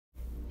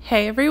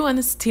Hey everyone,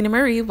 it's Tina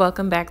Marie.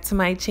 Welcome back to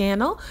my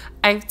channel.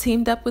 I've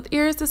teamed up with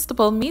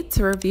Irresistible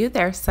to review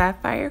their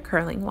Sapphire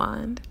curling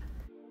wand.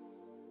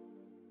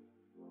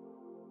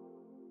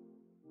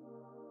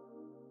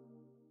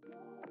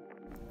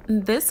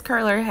 This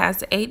curler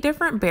has 8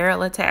 different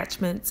barrel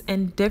attachments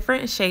in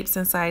different shapes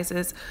and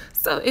sizes,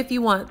 so if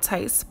you want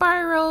tight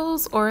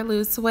spirals or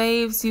loose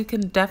waves, you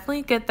can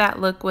definitely get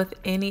that look with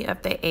any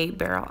of the 8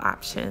 barrel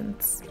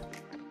options.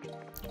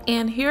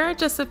 And here are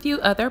just a few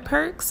other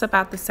perks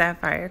about the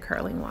Sapphire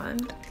curling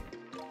wand.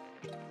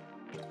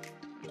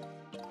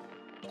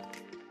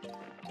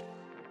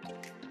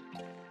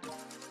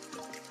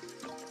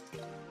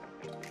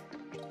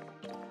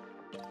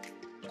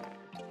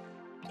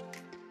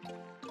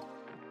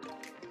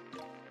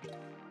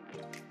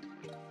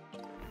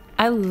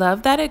 I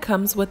love that it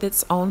comes with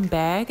its own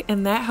bag,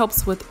 and that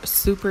helps with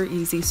super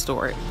easy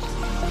storage.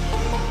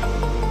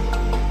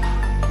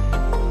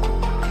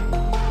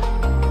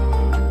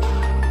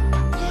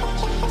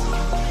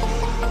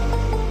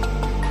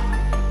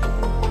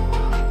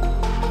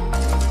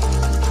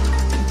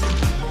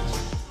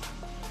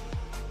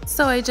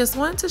 So I just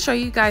wanted to show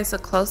you guys a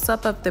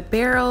close-up of the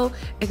barrel,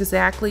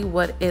 exactly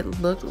what it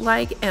looked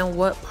like and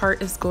what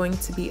part is going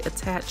to be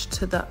attached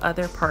to the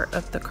other part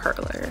of the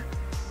curler.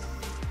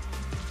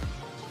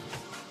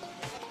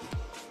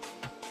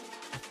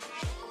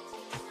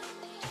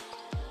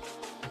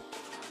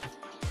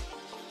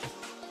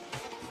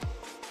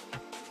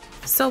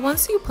 So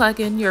once you plug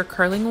in your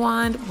curling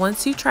wand,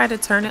 once you try to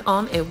turn it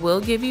on, it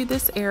will give you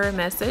this error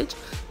message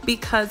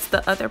because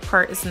the other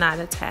part is not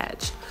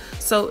attached.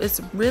 So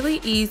it's really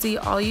easy.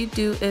 All you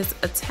do is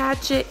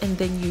attach it and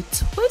then you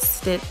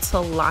twist it to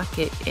lock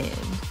it in.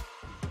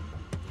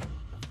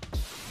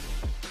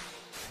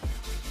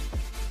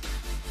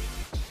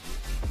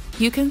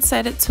 You can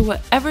set it to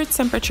whatever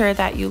temperature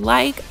that you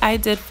like. I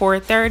did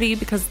 430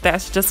 because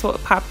that's just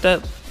what popped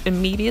up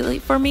immediately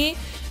for me.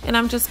 And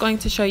I'm just going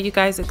to show you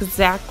guys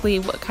exactly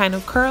what kind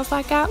of curls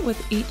I got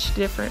with each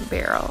different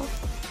barrel.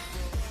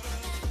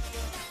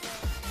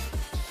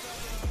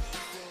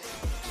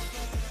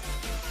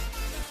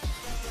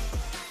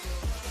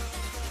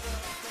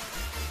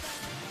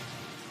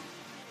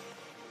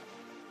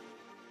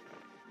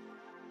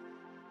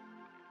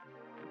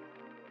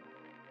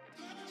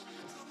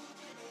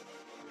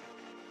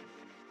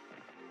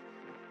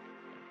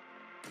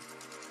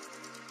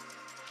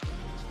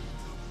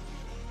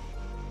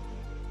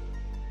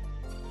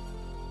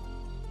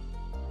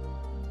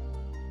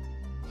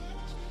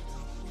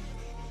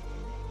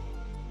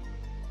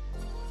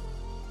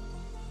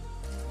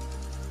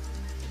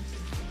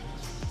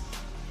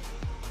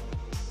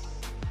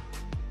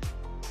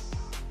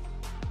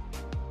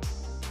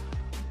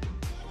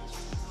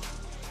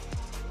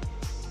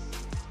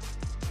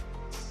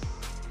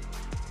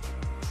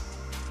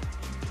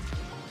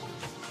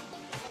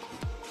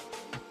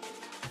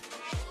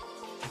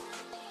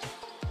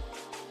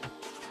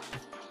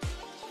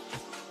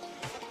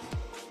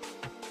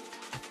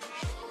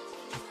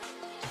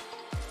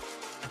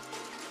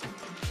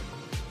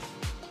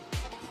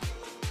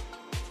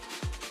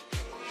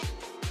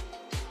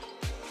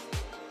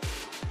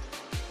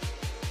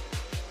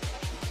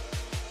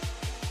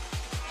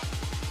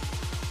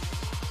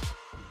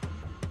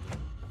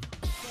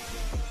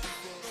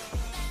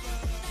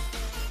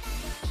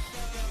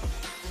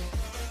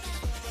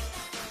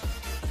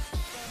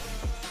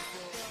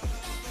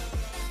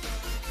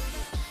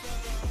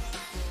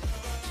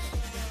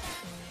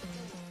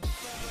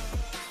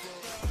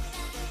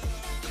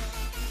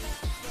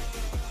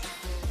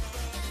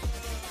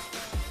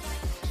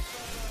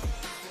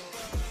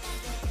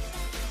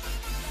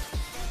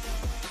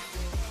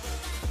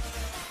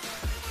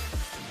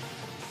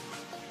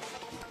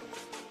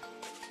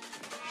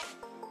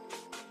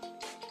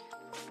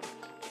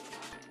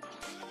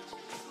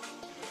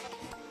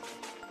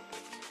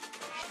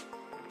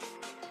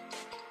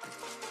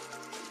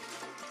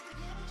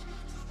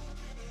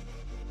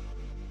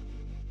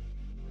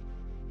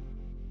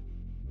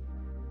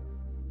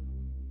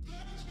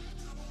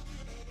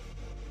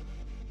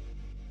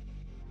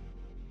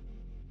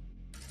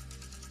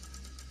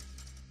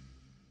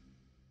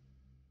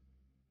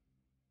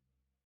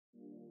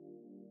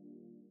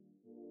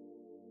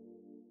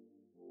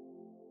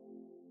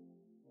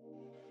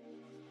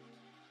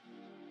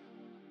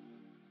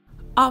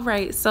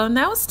 Alright, so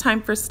now it's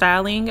time for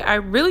styling. I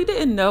really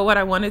didn't know what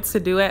I wanted to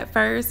do at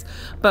first,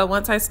 but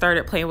once I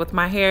started playing with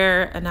my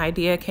hair, an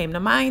idea came to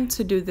mind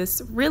to do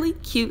this really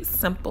cute,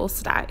 simple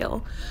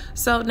style.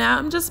 So now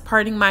I'm just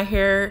parting my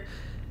hair.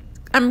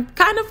 I'm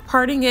kind of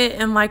parting it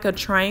in like a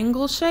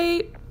triangle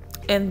shape,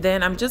 and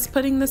then I'm just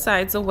putting the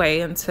sides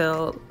away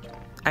until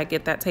I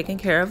get that taken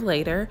care of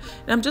later.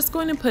 And I'm just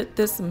going to put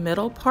this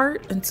middle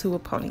part into a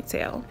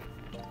ponytail.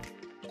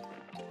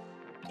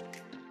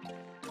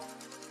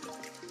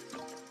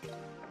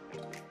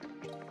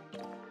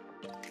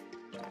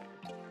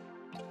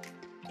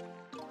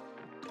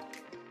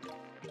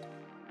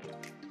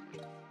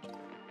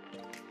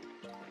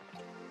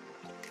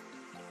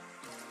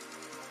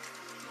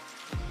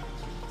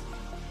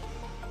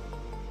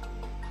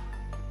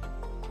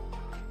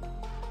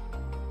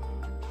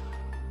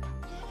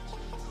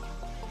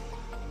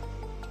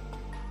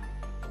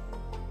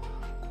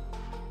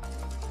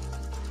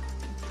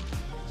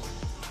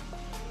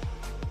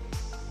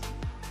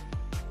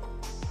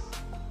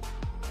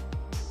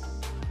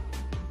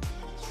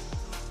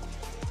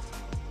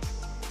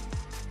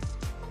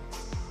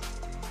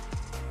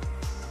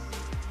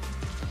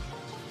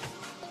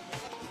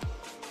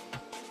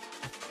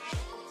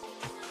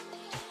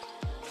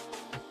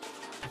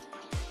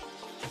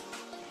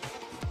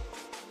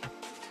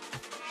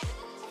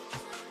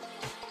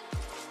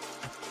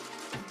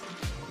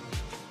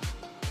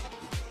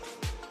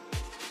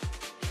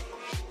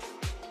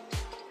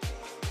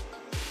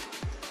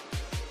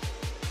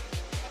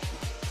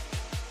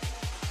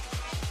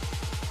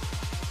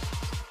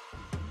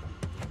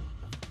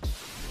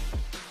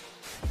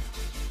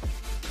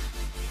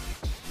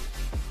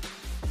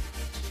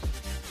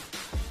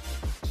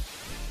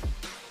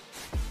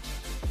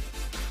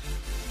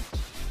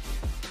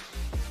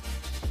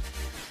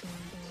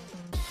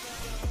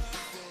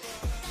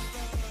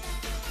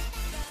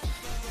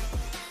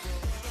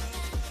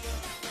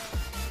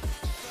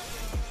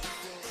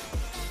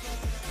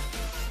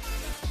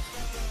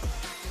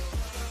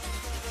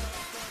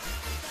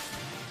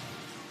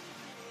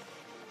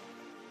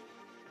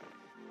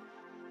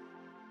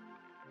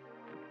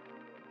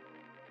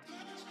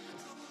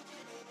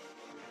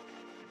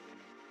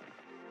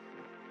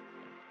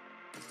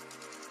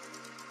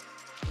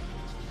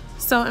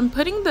 So I'm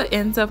putting the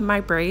ends of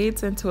my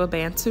braids into a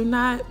bantu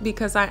knot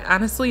because I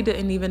honestly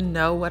didn't even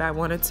know what I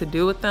wanted to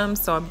do with them,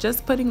 so I'm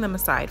just putting them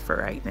aside for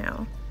right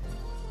now.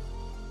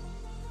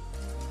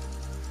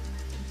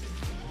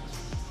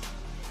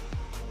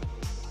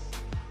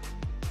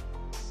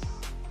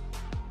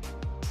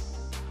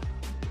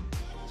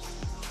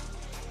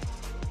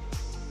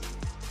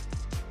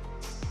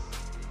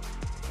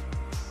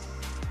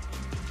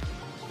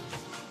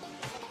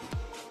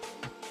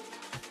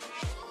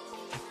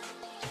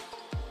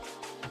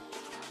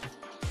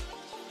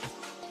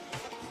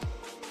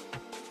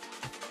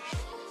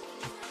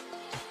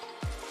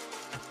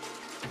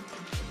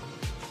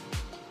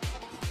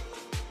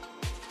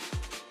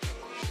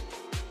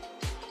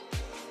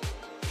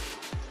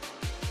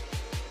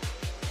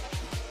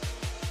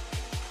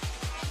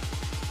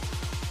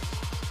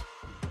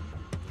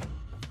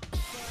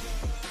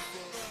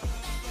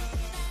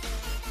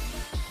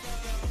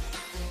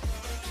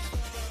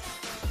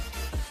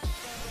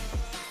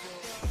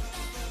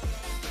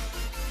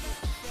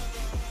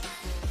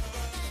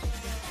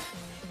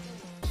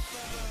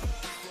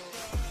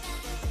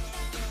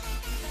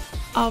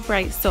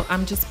 Alright, so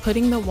I'm just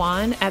putting the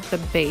wand at the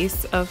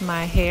base of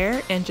my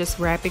hair and just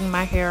wrapping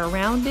my hair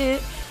around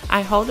it.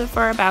 I hold it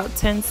for about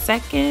 10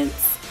 seconds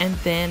and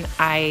then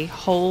I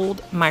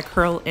hold my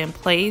curl in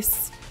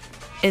place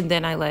and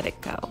then I let it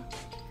go.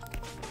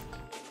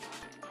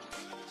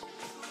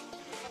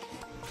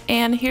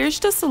 And here's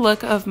just a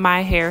look of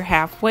my hair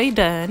halfway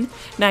done.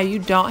 Now you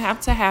don't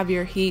have to have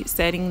your heat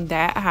setting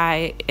that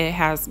high. It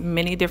has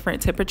many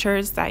different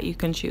temperatures that you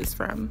can choose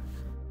from.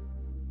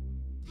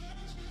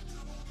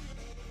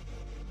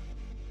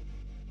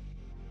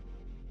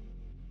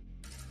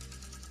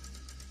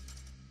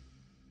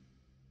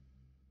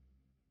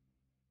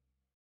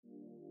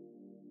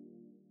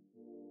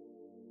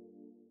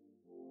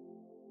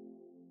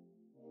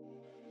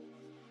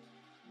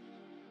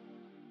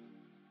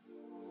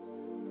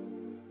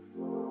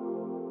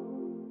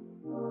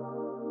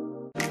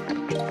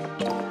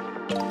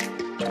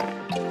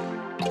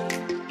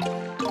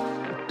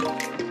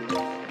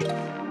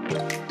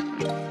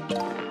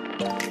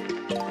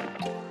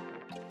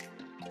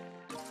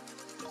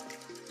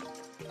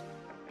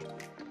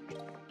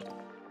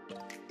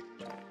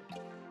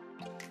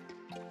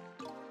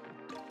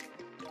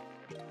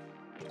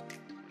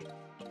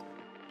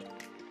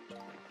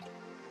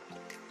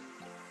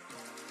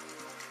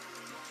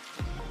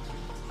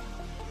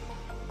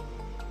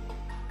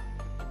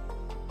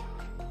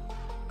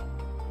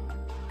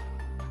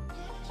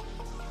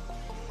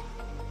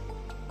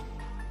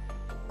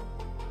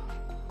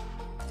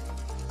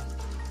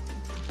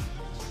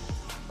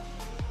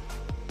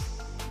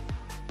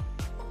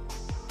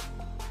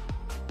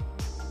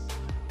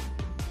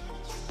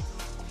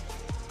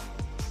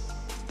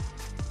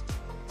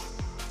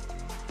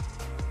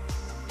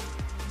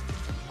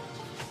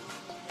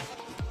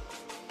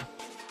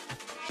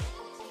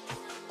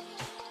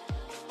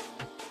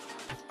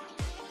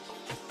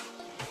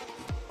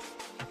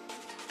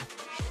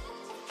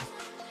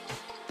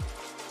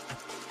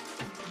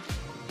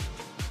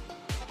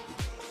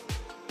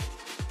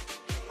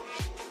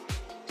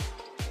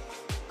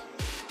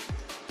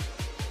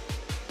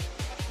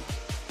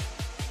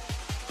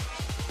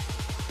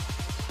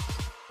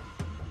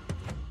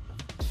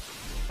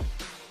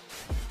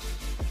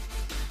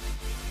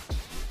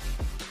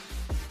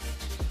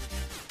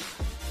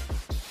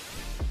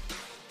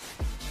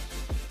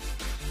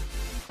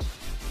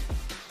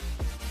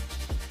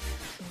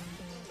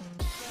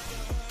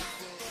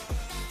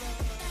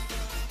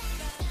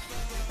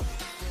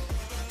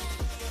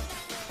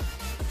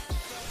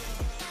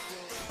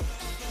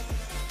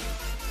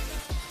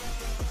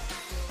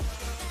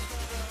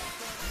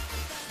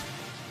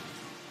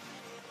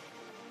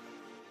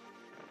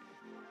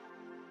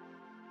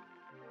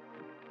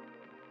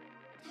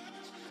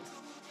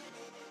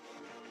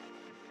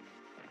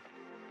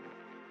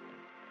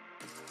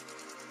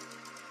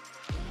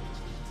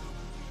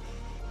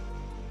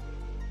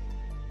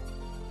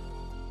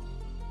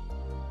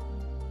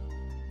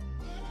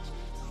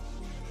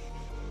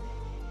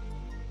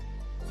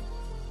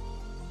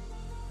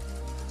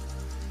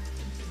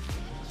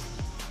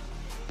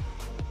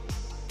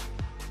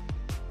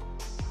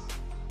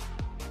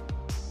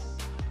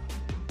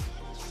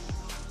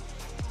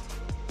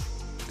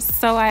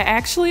 So I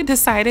actually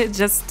decided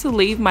just to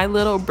leave my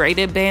little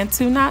braided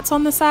bantu knots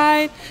on the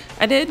side.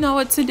 I didn't know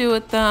what to do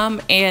with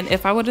them, and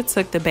if I would have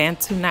took the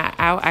bantu knot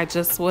out, I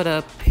just would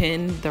have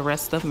pinned the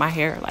rest of my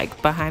hair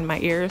like behind my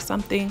ear or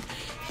something.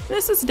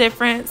 This is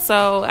different,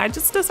 so I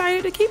just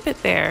decided to keep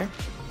it there.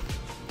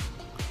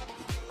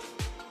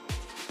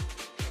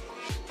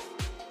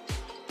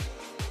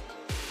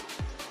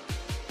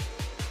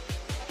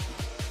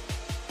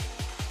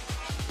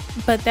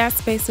 But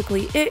that's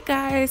basically it,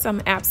 guys.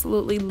 I'm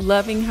absolutely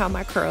loving how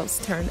my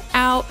curls turned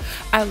out.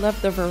 I love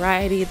the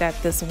variety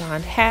that this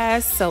wand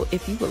has. So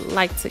if you would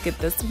like to get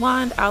this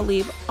wand, I'll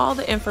leave all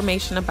the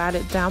information about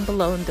it down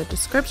below in the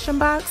description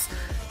box.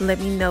 Let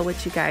me know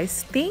what you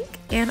guys think,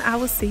 and I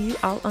will see you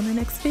all on the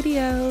next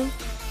video.